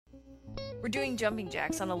We're doing jumping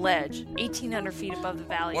jacks on a ledge, 1,800 feet above the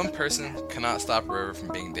valley. One person cannot stop a river from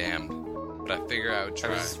being dammed, but I figure I would try.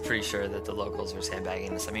 I was pretty sure that the locals were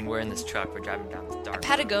sandbagging this. I mean, we're in this truck, we're driving down the dark. At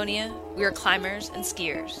Patagonia, we are climbers and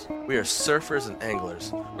skiers. We are surfers and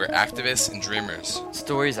anglers. We're activists and dreamers.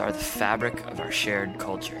 Stories are the fabric of our shared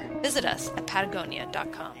culture. Visit us at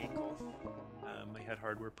patagonia.com. I had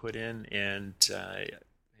hardware put in, and I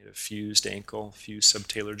had a fused ankle, fused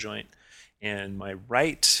subtalar joint, and my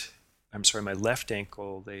left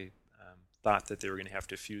ankle, they thought that they were going to have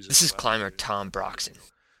to fuse it. This is climber Tom Broxson.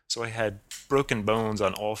 So I had broken bones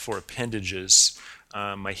on all four appendages.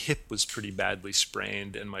 My hip was pretty badly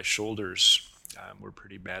sprained, and my shoulders were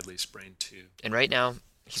pretty badly sprained too. And right now,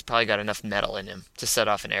 he's probably got enough metal in him to set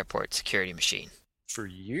off an airport security machine. For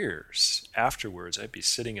years afterwards, I'd be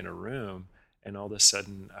sitting in a room, and all of a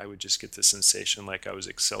sudden, I would just get the sensation like I was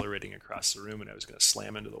accelerating across the room and I was going to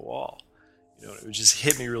slam into the wall. You know, it would just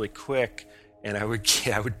hit me really quick, and I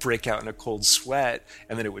would break out in a cold sweat,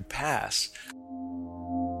 and then it would pass.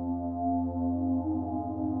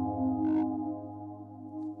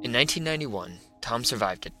 In 1991, Tom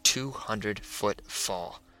survived a 200-foot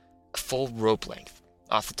fall, a full rope length,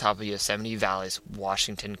 off the top of Yosemite Valley's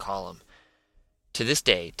Washington Column. To this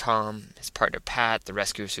day, Tom, his partner Pat, the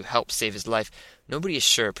rescuers who helped save his life, nobody is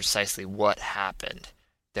sure precisely what happened.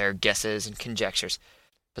 There are guesses and conjectures,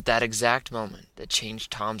 but that exact moment that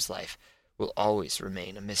changed Tom's life will always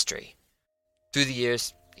remain a mystery. Through the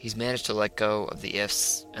years, he's managed to let go of the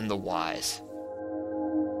ifs and the whys.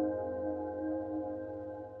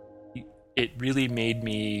 It really made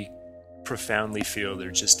me profoundly feel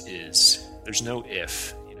there just is. There's no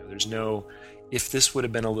if. There's no if this would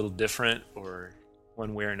have been a little different or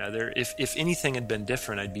one way or another. If anything had been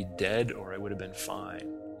different, I'd be dead or I would have been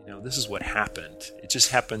fine. This is what happened. It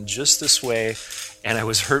just happened just this way, and I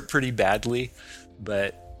was hurt pretty badly,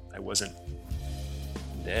 but I wasn't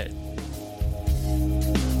dead.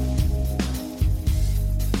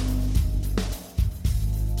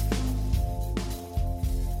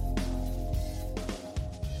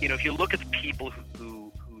 If you look at the people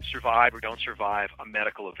who survive or don't survive a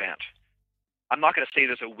medical event, I'm not going to say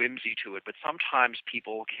there's a whimsy to it, but sometimes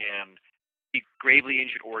people can be gravely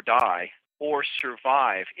injured or die or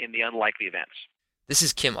survive in the unlikely events. This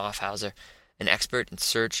is Kim Offhauser, an expert in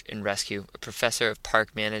search and rescue, a professor of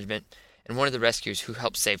park management, and one of the rescuers who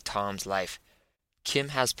helped save Tom's life. Kim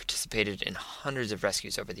has participated in hundreds of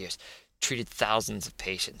rescues over the years, treated thousands of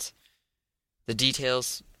patients. The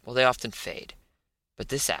details, well, they often fade. But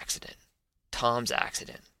this accident, Tom's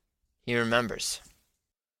accident, he remembers.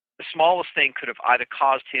 The smallest thing could have either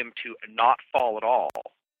caused him to not fall at all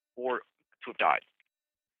or to have died.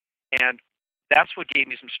 And that's what gave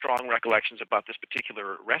me some strong recollections about this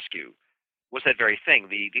particular rescue, was that very thing,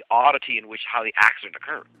 the oddity in which how the accident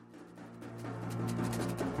occurred.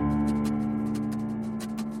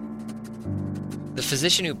 The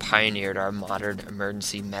physician who pioneered our modern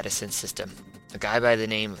emergency medicine system, a guy by the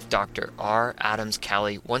name of Dr. R. Adams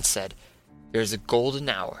Cowley, once said, "There is a golden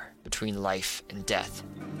hour between life and death."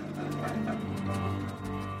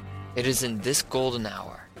 It is in this golden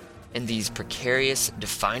hour, in these precarious,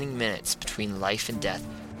 defining minutes between life and death,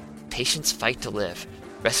 patients fight to live,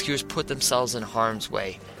 rescuers put themselves in harm's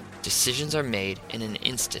way, decisions are made in an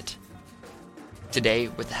instant. Today,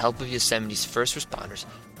 with the help of Yosemite's first responders,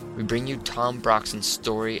 we bring you Tom Broxson's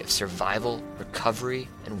story of survival, recovery,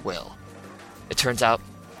 and will. It turns out,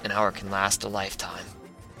 an hour can last a lifetime.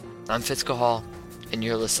 I'm Fitzco Hall, and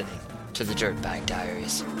you're listening to the Dirtbag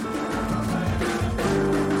Diaries.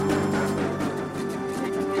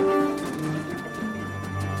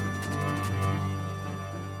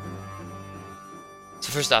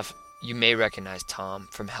 So first off, you may recognize Tom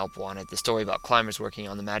from Help Wanted, the story about climbers working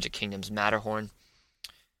on the Magic Kingdom's Matterhorn.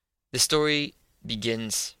 This story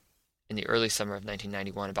begins in the early summer of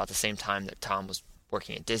 1991, about the same time that Tom was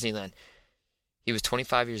working at Disneyland. He was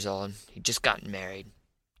 25 years old. He'd just gotten married.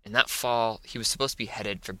 And that fall, he was supposed to be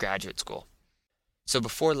headed for graduate school. So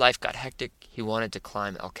before life got hectic, he wanted to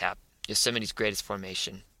climb El Cap, Yosemite's greatest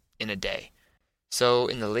formation, in a day. So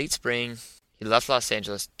in the late spring, he left Los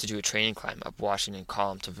Angeles to do a training climb up Washington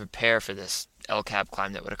Column to prepare for this El Cap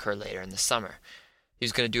climb that would occur later in the summer. He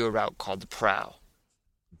was going to do a route called the Prow.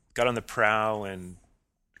 Got on the Prow and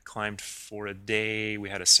climbed for a day. We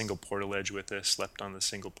had a single portaledge with us, slept on the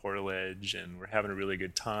single portaledge, and we're having a really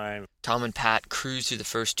good time. Tom and Pat cruised through the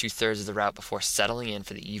first two-thirds of the route before settling in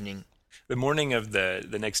for the evening. The morning of the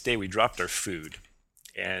next day, we dropped our food,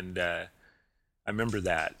 and I remember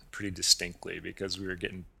that pretty distinctly because we were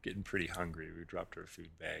getting pretty hungry. We dropped our food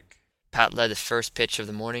bag. Pat led the first pitch of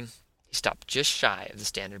the morning. He stopped just shy of the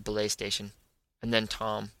standard belay station, and then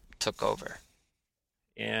Tom took over.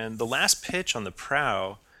 And the last pitch on the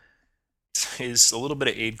prow is a little bit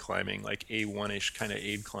of aid climbing, like A1-ish kind of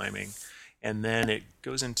aid climbing. And then it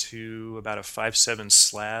goes into about a 5-7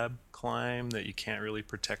 slab climb that you can't really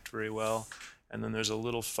protect very well. And then there's a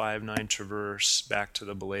little 5-9 traverse back to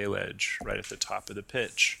the belay ledge right at the top of the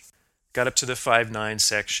pitch. Got up to the 5-9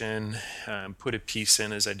 section, put a piece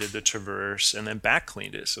in as I did the traverse, and then back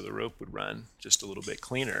cleaned it so the rope would run just a little bit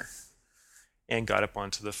cleaner. And got up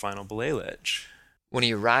onto the final belay ledge. When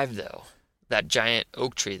he arrived, though, that giant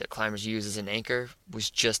oak tree that climbers use as an anchor was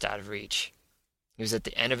just out of reach. He was at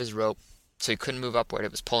the end of his rope, so he couldn't move upward.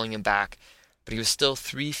 It was pulling him back, but he was still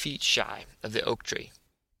 3 feet shy of the oak tree.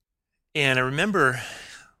 And I remember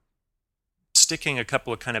sticking a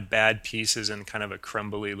couple of kind of bad pieces in kind of a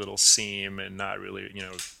crumbly little seam and not really,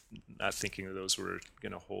 not thinking that those were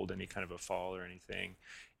going to hold any kind of a fall or anything.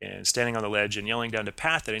 And standing on the ledge and yelling down to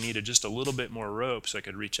Pat that I needed just a little bit more rope so I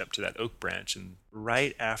could reach up to that oak branch. And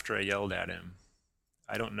right after I yelled at him,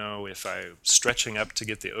 I don't know if I was stretching up to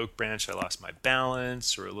get the oak branch, I lost my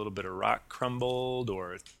balance, or a little bit of rock crumbled,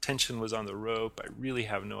 or tension was on the rope. I really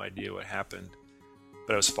have no idea what happened,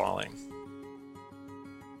 but I was falling.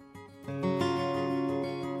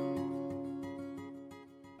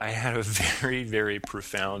 I had a very, very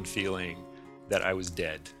profound feeling that I was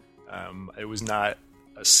dead. It was not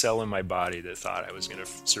a cell in my body that thought I was going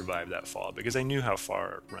to survive that fall, because I knew how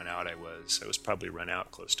far run out I was. I was probably run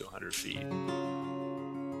out close to 100 feet.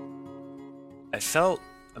 I felt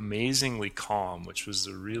amazingly calm, which was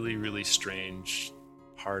the really, really strange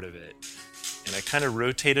part of it. And I kind of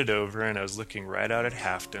rotated over and I was looking right out at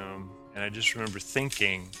Half Dome, and I just remember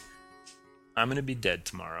thinking, I'm going to be dead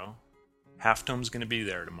tomorrow. Half Dome's going to be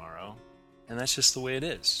there tomorrow, and that's just the way it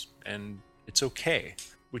is, and it's okay.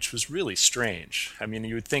 Which was really strange. I mean,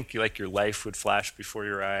 you would think like your life would flash before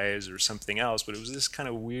your eyes or something else, but it was this kind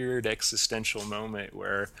of weird existential moment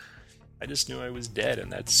where I just knew I was dead, and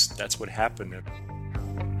that's what happened.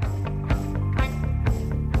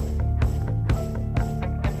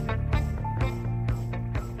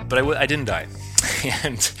 But I didn't die.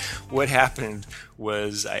 And what happened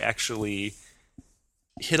was I actually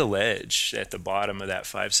hit a ledge at the bottom of that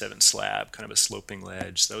 5-7 slab, kind of a sloping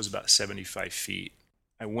ledge. So that was about 75 feet.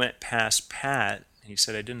 I went past Pat, and he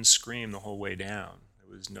said I didn't scream the whole way down.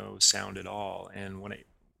 There was no sound at all. And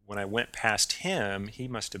when I went past him, he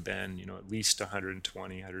must have been, at least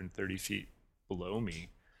 120, 130 feet below me.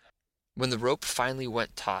 When the rope finally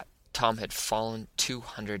went taut, Tom had fallen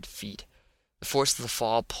 200 feet. The force of the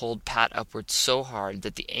fall pulled Pat upward so hard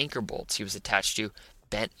that the anchor bolts he was attached to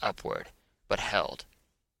bent upward, but held.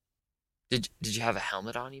 Did you have a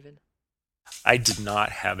helmet on even? I did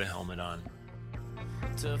not have a helmet on.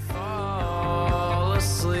 To fall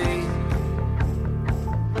asleep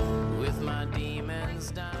with my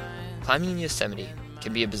demons dying. Climbing in Yosemite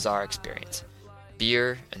can be a bizarre experience.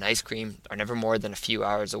 Beer and ice cream are never more than a few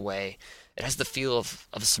hours away. It has the feel of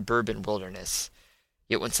a suburban wilderness.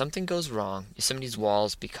 Yet when something goes wrong, Yosemite's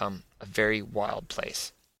walls become a very wild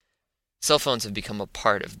place. Cell phones have become a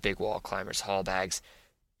part of big wall climbers' haul bags,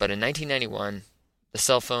 but in 1991, the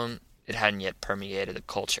cell phone, it hadn't yet permeated the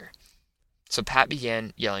culture. So Pat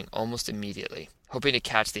began yelling almost immediately, hoping to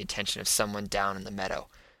catch the attention of someone down in the meadow.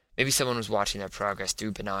 Maybe someone was watching their progress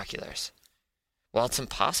through binoculars. While it's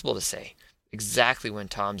impossible to say exactly when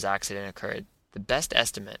Tom's accident occurred, the best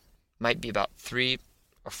estimate might be about 3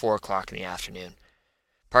 or 4 o'clock in the afternoon.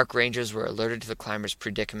 Park rangers were alerted to the climber's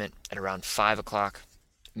predicament at around 5 o'clock.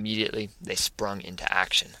 Immediately, they sprung into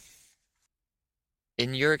action.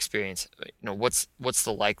 In your experience, what's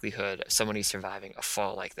the likelihood of somebody surviving a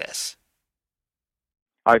fall like this?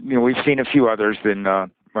 We've seen a few others,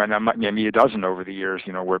 maybe a dozen over the years,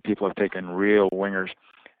 where people have taken real wingers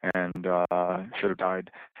and should have died.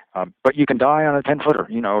 But you can die on a 10-footer,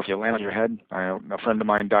 if you land on your head. A friend of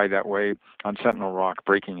mine died that way on Sentinel Rock,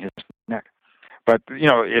 breaking his neck. But,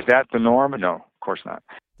 is that the norm? No, of course not.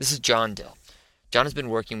 This is John Dill. John has been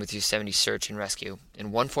working with Yosemite Search and Rescue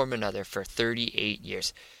in one form or another for 38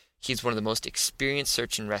 years. He's one of the most experienced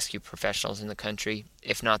search and rescue professionals in the country,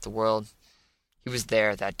 if not the world. He was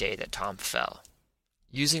there that day that Tom fell.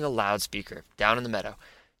 Using a loudspeaker down in the meadow,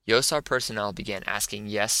 YOSAR personnel began asking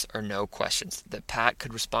yes or no questions that Pat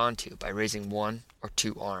could respond to by raising 1 or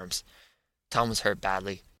 2 arms. Tom was hurt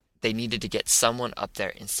badly. They needed to get someone up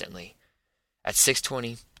there instantly. At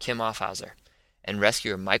 6:20, Kim Offhauser and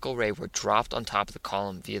rescuer Michael Ray were dropped on top of the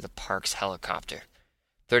column via the park's helicopter.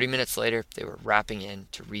 30 minutes later, they were wrapping in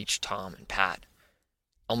to reach Tom and Pat.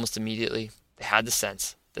 Almost immediately, they had the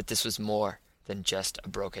sense that this was more than just a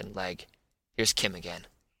broken leg. Here's Kim again.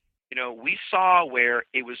 We saw where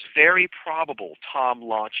it was very probable Tom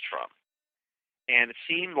launched from. And it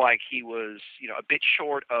seemed like he was, a bit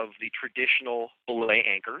short of the traditional belay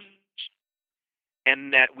anchors,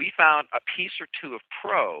 and that we found a piece or two of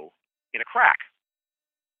pro in a crack,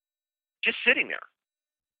 just sitting there,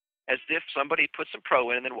 as if somebody put some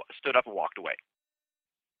pro in and then stood up and walked away.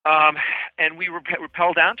 And we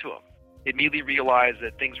rappelled down to him. Immediately realized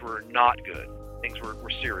that things were not good. Things were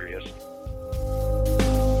serious.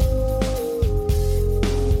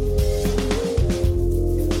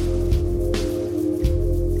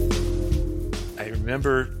 I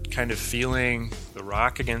remember kind of feeling the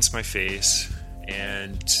rock against my face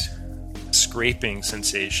and a scraping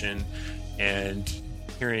sensation and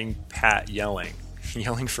hearing Pat yelling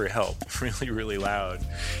for help, really, really loud.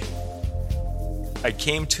 I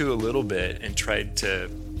came to a little bit and tried to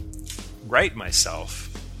right myself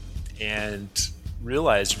and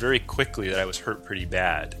realized very quickly that I was hurt pretty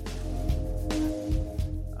bad.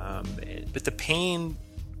 But the pain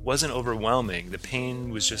wasn't overwhelming. The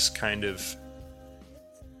pain was just kind of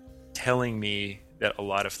telling me that a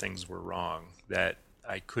lot of things were wrong, that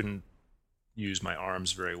I couldn't use my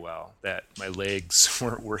arms very well, that my legs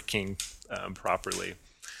weren't working properly.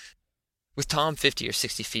 With Tom 50 or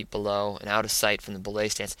 60 feet below and out of sight from the belay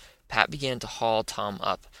stance, Pat began to haul Tom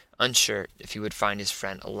up, unsure if he would find his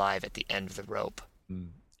friend alive at the end of the rope.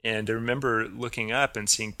 And I remember looking up and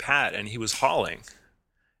seeing Pat, and he was hauling.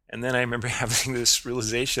 And then I remember having this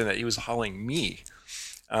realization that he was hauling me.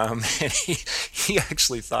 And he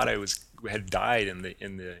actually thought I had died in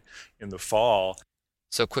the fall.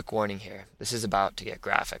 So quick warning here, this is about to get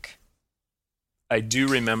graphic. I do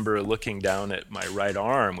remember looking down at my right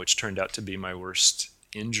arm, which turned out to be my worst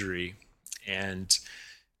injury, and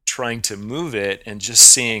trying to move it and just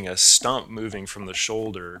seeing a stump moving from the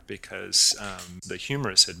shoulder because the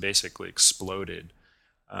humerus had basically exploded.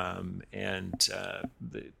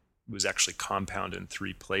 It was actually compounded in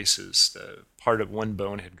 3 places. Part of one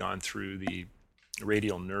bone had gone through the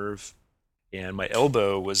radial nerve, and my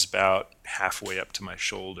elbow was about halfway up to my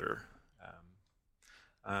shoulder.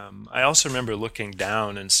 I also remember looking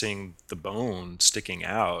down and seeing the bone sticking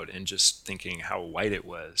out and just thinking how white it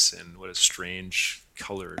was and what a strange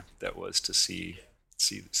color that was to see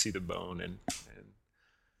the bone. And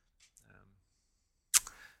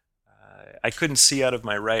I couldn't see out of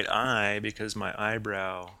my right eye because my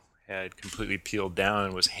eyebrow had completely peeled down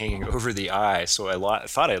and was hanging over the eye. So I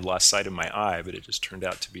thought I had lost sight of my eye, but it just turned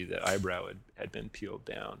out to be the eyebrow had been peeled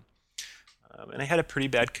down. And I had a pretty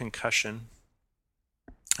bad concussion.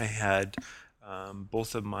 I had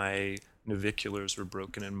both of my naviculars were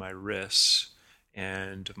broken in my wrists,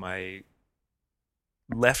 and my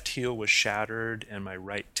left heel was shattered, and my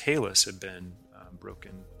right talus had been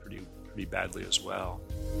broken pretty badly as well.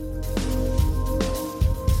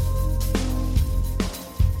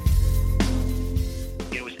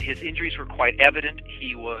 His injuries were quite evident.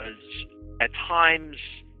 He was, at times,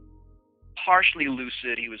 partially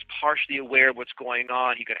lucid. He was partially aware of what's going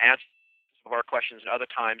on. He could answer some of our questions, and other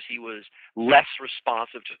times he was less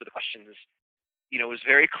responsive to the questions. It was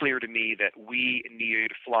very clear to me that we needed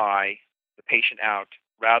to fly the patient out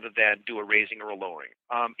rather than do a raising or a lowering.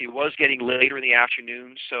 It was getting later in the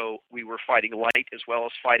afternoon, so we were fighting light as well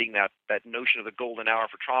as fighting that notion of the golden hour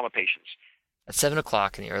for trauma patients. At 7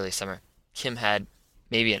 o'clock in the early summer, Kim had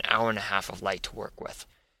maybe an hour and a half of light to work with.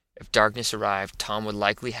 If darkness arrived, Tom would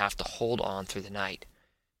likely have to hold on through the night.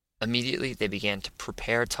 Immediately, they began to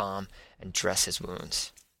prepare Tom and dress his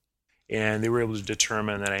wounds. And they were able to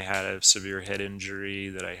determine that I had a severe head injury,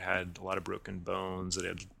 that I had a lot of broken bones, that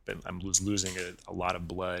I was losing a lot of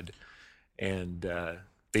blood, and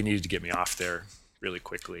they needed to get me off there really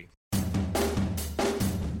quickly.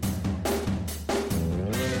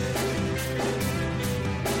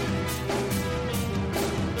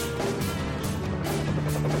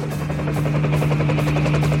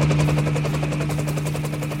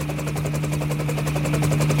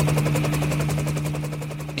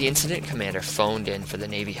 The incident commander phoned in for the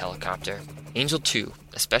Navy helicopter. Angel 2,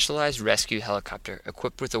 a specialized rescue helicopter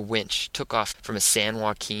equipped with a winch, took off from a San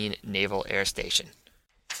Joaquin Naval Air Station.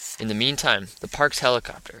 In the meantime, the park's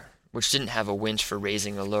helicopter, which didn't have a winch for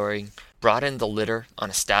raising or lowering, brought in the litter on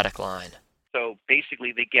a static line. So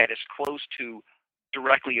basically they get as close to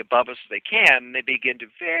directly above us as they can, and they begin to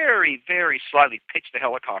very, very slightly pitch the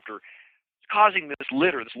helicopter, causing this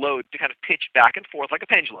litter, this load, to kind of pitch back and forth like a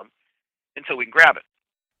pendulum until we can grab it.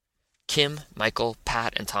 Kim, Michael,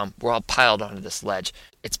 Pat, and Tom were all piled onto this ledge.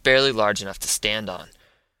 It's barely large enough to stand on,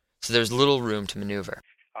 so there's little room to maneuver.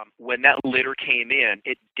 When that litter came in,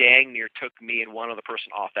 it dang near took me and one other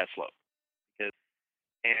person off that slope.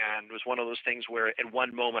 And it was one of those things where, at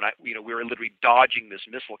one moment, we were literally dodging this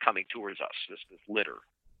missile coming towards us, this litter.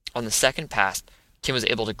 On the second pass, Kim was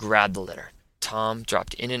able to grab the litter. Tom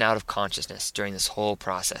dropped in and out of consciousness during this whole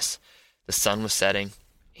process. The sun was setting.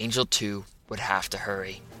 Angel 2 would have to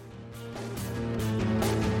hurry.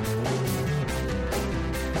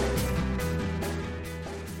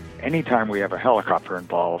 Anytime we have a helicopter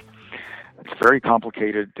involved, it's a very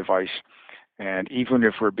complicated device, and even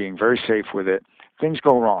if we're being very safe with it, things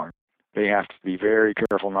go wrong. They have to be very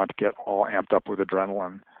careful not to get all amped up with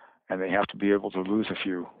adrenaline, and they have to be able to lose a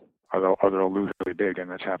few, or they'll lose really big,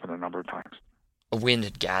 and that's happened a number of times. A wind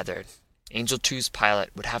had gathered. Angel 2's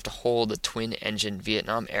pilot would have to hold the twin-engine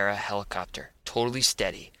Vietnam-era helicopter totally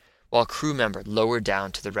steady, while a crew member lowered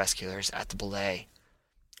down to the rescuers at the belay.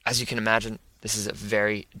 As you can imagine, this is a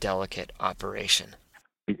very delicate operation.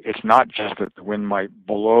 It's not just that the wind might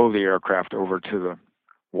blow the aircraft over to the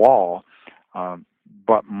wall,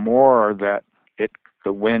 but more that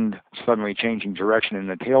the wind suddenly changing direction in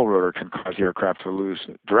the tail rotor can cause the aircraft to lose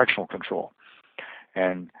directional control.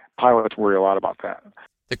 And pilots worry a lot about that.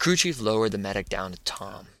 The crew chief lowered the medic down to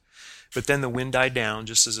Tom. But then the wind died down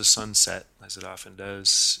just as the sun set, as it often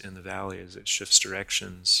does in the valley as it shifts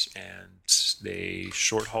directions, and they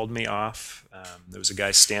short-hauled me off. There was a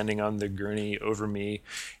guy standing on the gurney over me,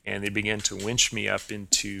 and they began to winch me up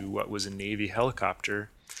into what was a Navy helicopter.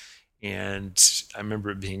 And I remember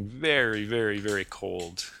it being very, very, very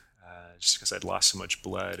cold, just because I'd lost so much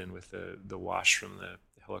blood, and with the wash from the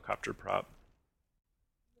helicopter prop.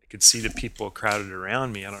 I could see the people crowded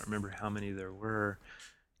around me. I don't remember how many there were.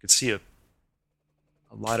 I could see a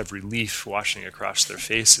lot of relief washing across their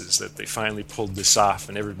faces that they finally pulled this off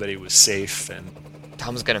and everybody was safe. And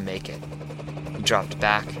Tom was going to make it. He dropped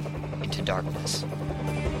back into darkness.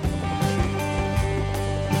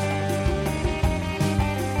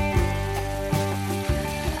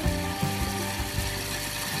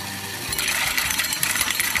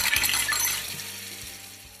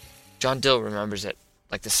 John Dill remembers it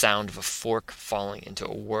like the sound of a fork falling into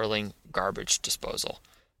a whirling garbage disposal.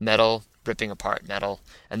 Metal ripping apart metal,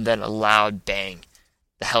 and then a loud bang.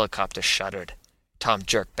 The helicopter shuddered. Tom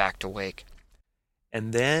jerked back to wake.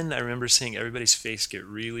 And then I remember seeing everybody's face get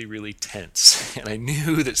really, really tense, and I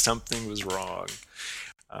knew that something was wrong.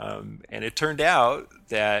 And it turned out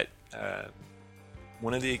that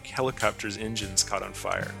one of the helicopter's engines caught on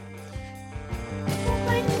fire.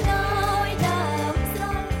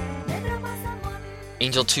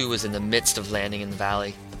 Angel 2 was in the midst of landing in the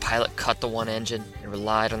valley. The pilot cut the one engine and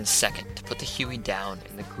relied on the second to put the Huey down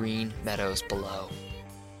in the green meadows below.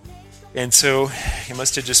 And so it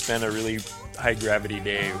must have just been a really high-gravity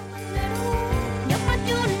day.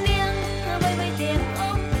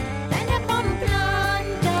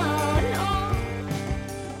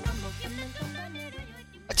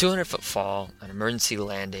 A 200-foot fall, an emergency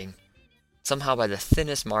landing. Somehow by the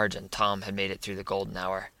thinnest margin, Tom had made it through the golden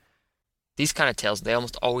hour. These kind of tales, they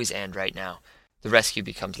almost always end right now. The rescue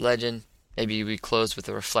becomes legend. Maybe we close with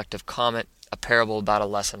a reflective comment, a parable about a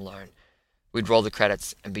lesson learned. We'd roll the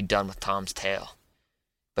credits and be done with Tom's tale.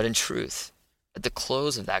 But in truth, at the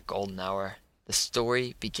close of that golden hour, the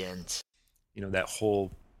story begins. You know, that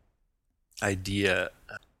whole idea,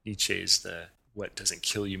 Nietzsche's what doesn't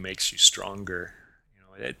kill you makes you stronger.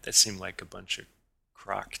 You know, that seemed like a bunch of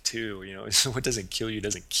crock too. You know, what doesn't kill you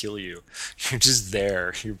doesn't kill you. You're just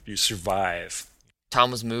there. You survive. Tom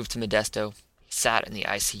was moved to Modesto. He sat in the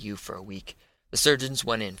ICU for a week. The surgeons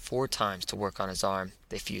went in 4 times to work on his arm.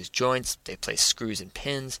 They fused joints. They placed screws and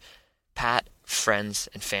pins. Pat, friends,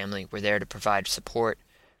 and family were there to provide support,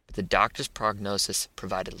 but the doctor's prognosis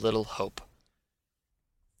provided little hope.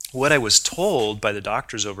 What I was told by the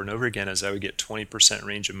doctors over and over again is I would get 20%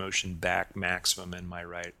 range of motion back maximum in my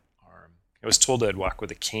right arm. I was told I'd walk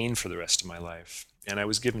with a cane for the rest of my life, and I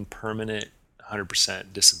was given permanent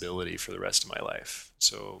 100% disability for the rest of my life.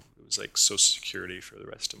 So it was like Social Security for the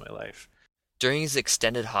rest of my life. During his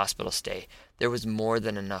extended hospital stay, there was more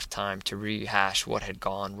than enough time to rehash what had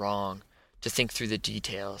gone wrong, to think through the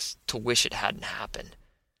details, to wish it hadn't happened.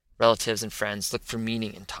 Relatives and friends looked for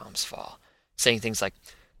meaning in Tom's fall, saying things like,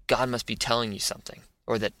 God must be telling you something,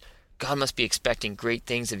 or that God must be expecting great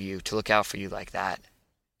things of you to look out for you like that.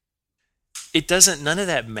 None of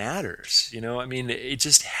that matters, you know, I mean, it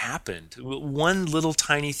just happened. One little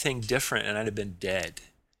tiny thing different and I'd have been dead.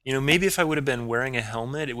 You know, maybe if I would have been wearing a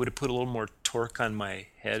helmet, it would have put a little more torque on my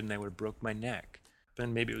head and I would have broke my neck.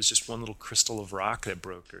 And maybe it was just one little crystal of rock that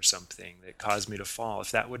broke or something that caused me to fall. If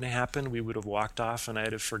that wouldn't have happened, we would have walked off and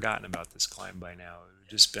I'd have forgotten about this climb by now. It would have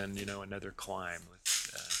just been, you know, another climb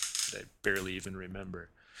that I barely even remember.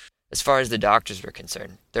 As far as the doctors were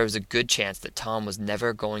concerned, there was a good chance that Tom was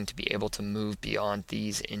never going to be able to move beyond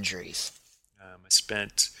these injuries. I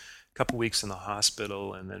spent a couple weeks in the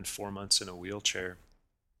hospital and then 4 months in a wheelchair,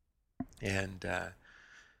 and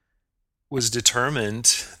was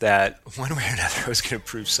determined that one way or another I was going to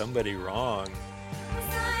prove somebody wrong.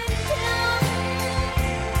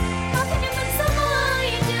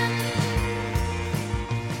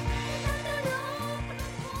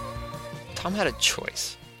 Tom had a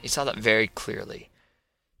choice. He saw that very clearly.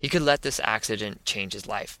 He could let this accident change his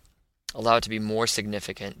life, allow it to be more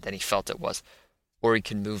significant than he felt it was, or he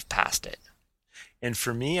could move past it. And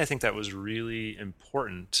for me, I think that was really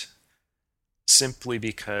important, simply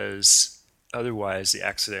because otherwise the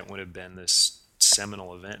accident would have been this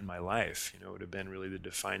seminal event in my life. It would have been really the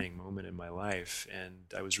defining moment in my life, and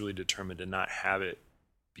I was really determined to not have it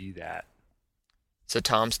be that. So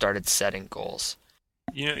Tom started setting goals.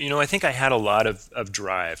 I think I had a lot of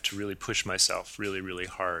drive to really push myself really, really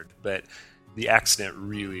hard, but the accident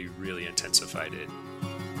really, really intensified it.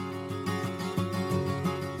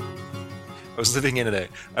 I was living in an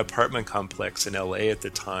apartment complex in LA at the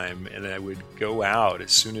time, and I would go out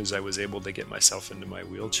as soon as I was able to get myself into my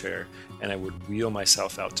wheelchair, and I would wheel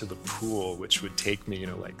myself out to the pool, which would take me,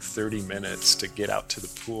 like 30 minutes to get out to the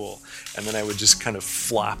pool, and then I would just kind of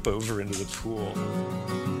flop over into the pool.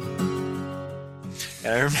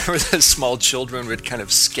 And I remember the small children would kind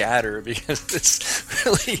of scatter because this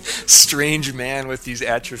really strange man with these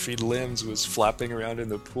atrophied limbs was flopping around in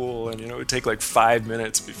the pool. And, it would take like 5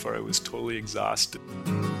 minutes before I was totally exhausted.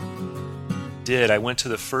 I went to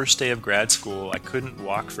the first day of grad school. I couldn't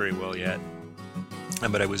walk very well yet,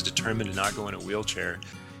 but I was determined to not go in a wheelchair.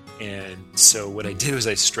 And so what I did was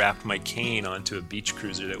I strapped my cane onto a beach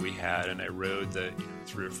cruiser that we had, and I rode the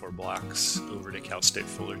 3 or 4 blocks over to Cal State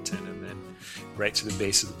Fullerton, and then right to the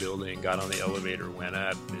base of the building, got on the elevator, went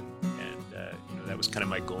up, and that was kind of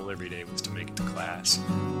my goal every day, was to make it to class.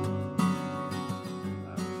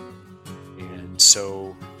 And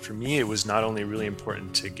so for me, it was not only really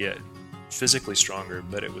important to get physically stronger,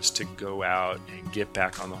 but it was to go out and get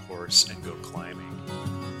back on the horse and go climbing.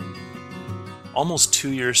 Almost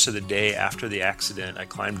 2 years to the day after the accident, I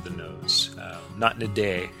climbed the nose. Not in a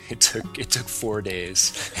day. It took 4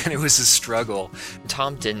 days, and it was a struggle.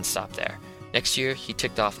 Tom didn't stop there. Next year, he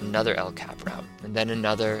ticked off another El Cap route, and then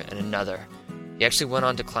another and another. He actually went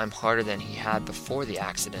on to climb harder than he had before the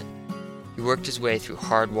accident. He worked his way through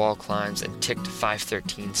hard wall climbs and ticked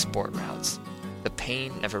 513 sport routes. The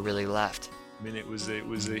pain never really left. It was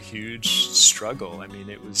a huge struggle.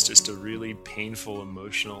 It was just a really painful,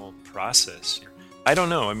 emotional process. I don't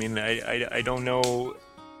know. I don't know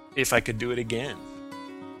if I could do it again.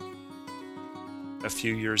 A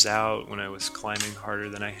few years out, when I was climbing harder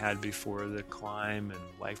than I had before the climb and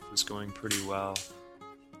life was going pretty well,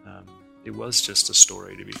 it was just a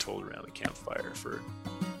story to be told around the campfire. It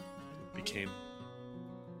became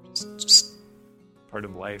just part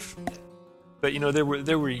of life. But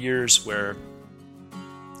there were years where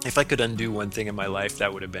if I could undo one thing in my life,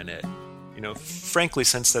 that would have been it. Frankly,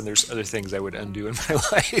 since then there's other things I would undo in my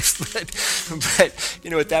life.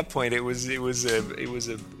 But at that point it was a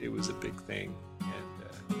big thing,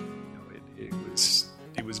 and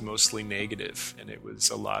it was mostly negative, and it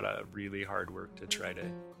was a lot of really hard work to try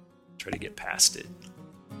to get past it.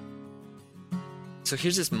 So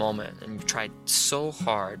here's this moment, and you've tried so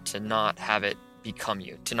hard to not have it become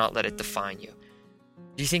you, to not let it define you.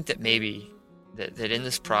 Do you think that maybe that in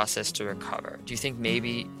this process to recover, do you think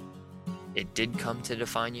maybe it did come to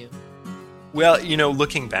define you? Well,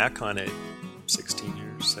 looking back on it, 16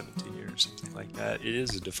 years, 17 years, something like that, it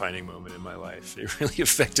is a defining moment in my life. It really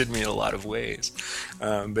affected me in a lot of ways.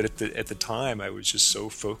 But at the time, I was just so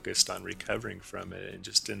focused on recovering from it, and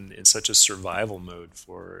just in such a survival mode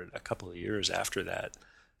for a couple of years after that.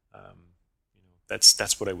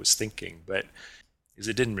 That's what I was thinking. But because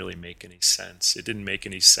it didn't really make any sense. It didn't make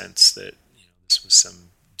any sense that this was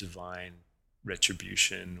some divine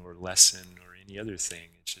retribution or lesson or any other thing.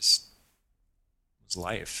 It just was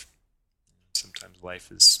life. Sometimes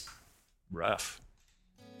life is rough.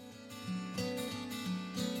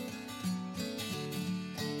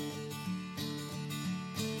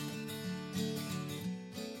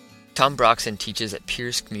 Tom Broxson teaches at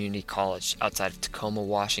Pierce Community College outside of Tacoma,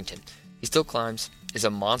 Washington. He still climbs, is a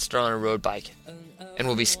monster on a road bike, and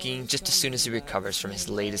will be skiing just as soon as he recovers from his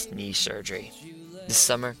latest knee surgery. This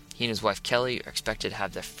summer, he and his wife Kelly are expected to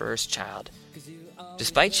have their first child.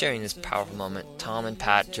 Despite sharing this powerful moment, Tom and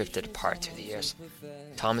Pat drifted apart through the years.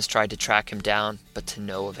 Tom has tried to track him down, but to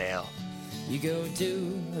no avail. You go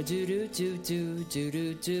do, do, do, do, do, do,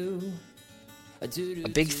 do, do. A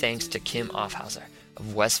big thanks to Kim Offhauser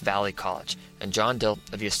of West Valley College and John Dilt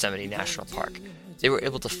of Yosemite National Park. They were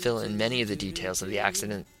able to fill in many of the details of the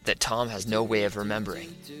accident that Tom has no way of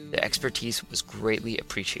remembering. Their expertise was greatly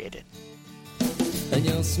appreciated. And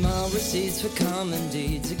your smile recedes for common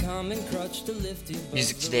deeds, a common crutch to lift you.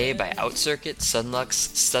 Music today by Outcircuit, Sunlux,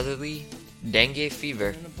 Southerly, Dengue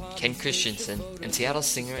Fever, Ken Christensen, and Seattle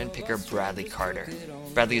singer and picker Bradley Carter.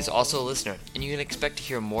 Bradley is also a listener, and you can expect to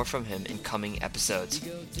hear more from him in coming episodes.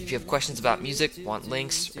 If you have questions about music, want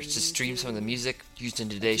links, or to stream some of the music used in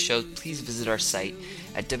today's show, please visit our site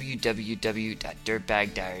at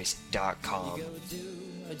www.dirtbagdiaries.com.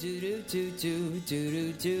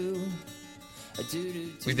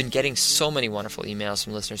 We've been getting so many wonderful emails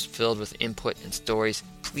from listeners filled with input and stories.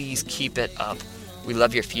 Please keep it up. We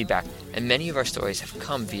love your feedback, and many of our stories have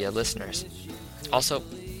come via listeners. Also,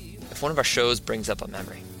 if one of our shows brings up a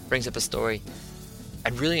memory, brings up a story,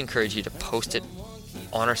 I'd really encourage you to post it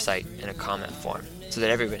on our site in a comment form so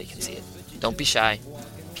that everybody can see it. Don't be shy.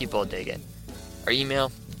 People dig it. Our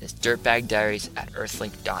email is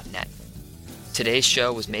dirtbagdiaries@earthlink.net. Today's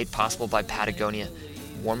show was made possible by Patagonia.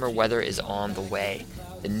 Warmer weather is on the way.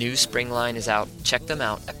 The new spring line is out. Check them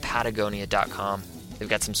out at patagonia.com. They've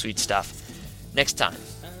got some sweet stuff. Next time.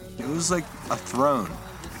 It was like a throne.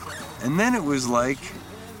 And then it was like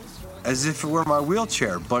as if it were my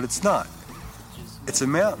wheelchair, but it's not. It's a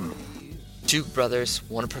mountain. Two brothers,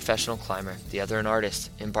 one a professional climber, the other an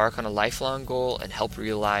artist, embark on a lifelong goal and help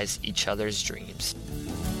realize each other's dreams.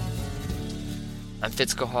 I'm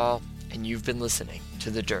Fitzco Hall, and you've been listening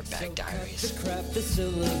to the Dirtbag Diaries. The crap, the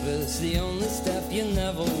syllabus, the only step you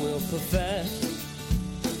never will perfect.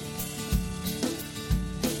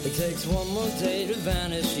 It takes one more day to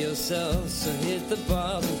vanish yourself, so hit the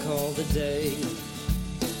bottom and call the day.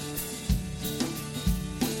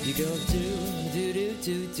 You go do do do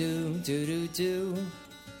do do do do do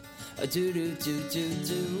do do do do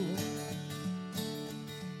do.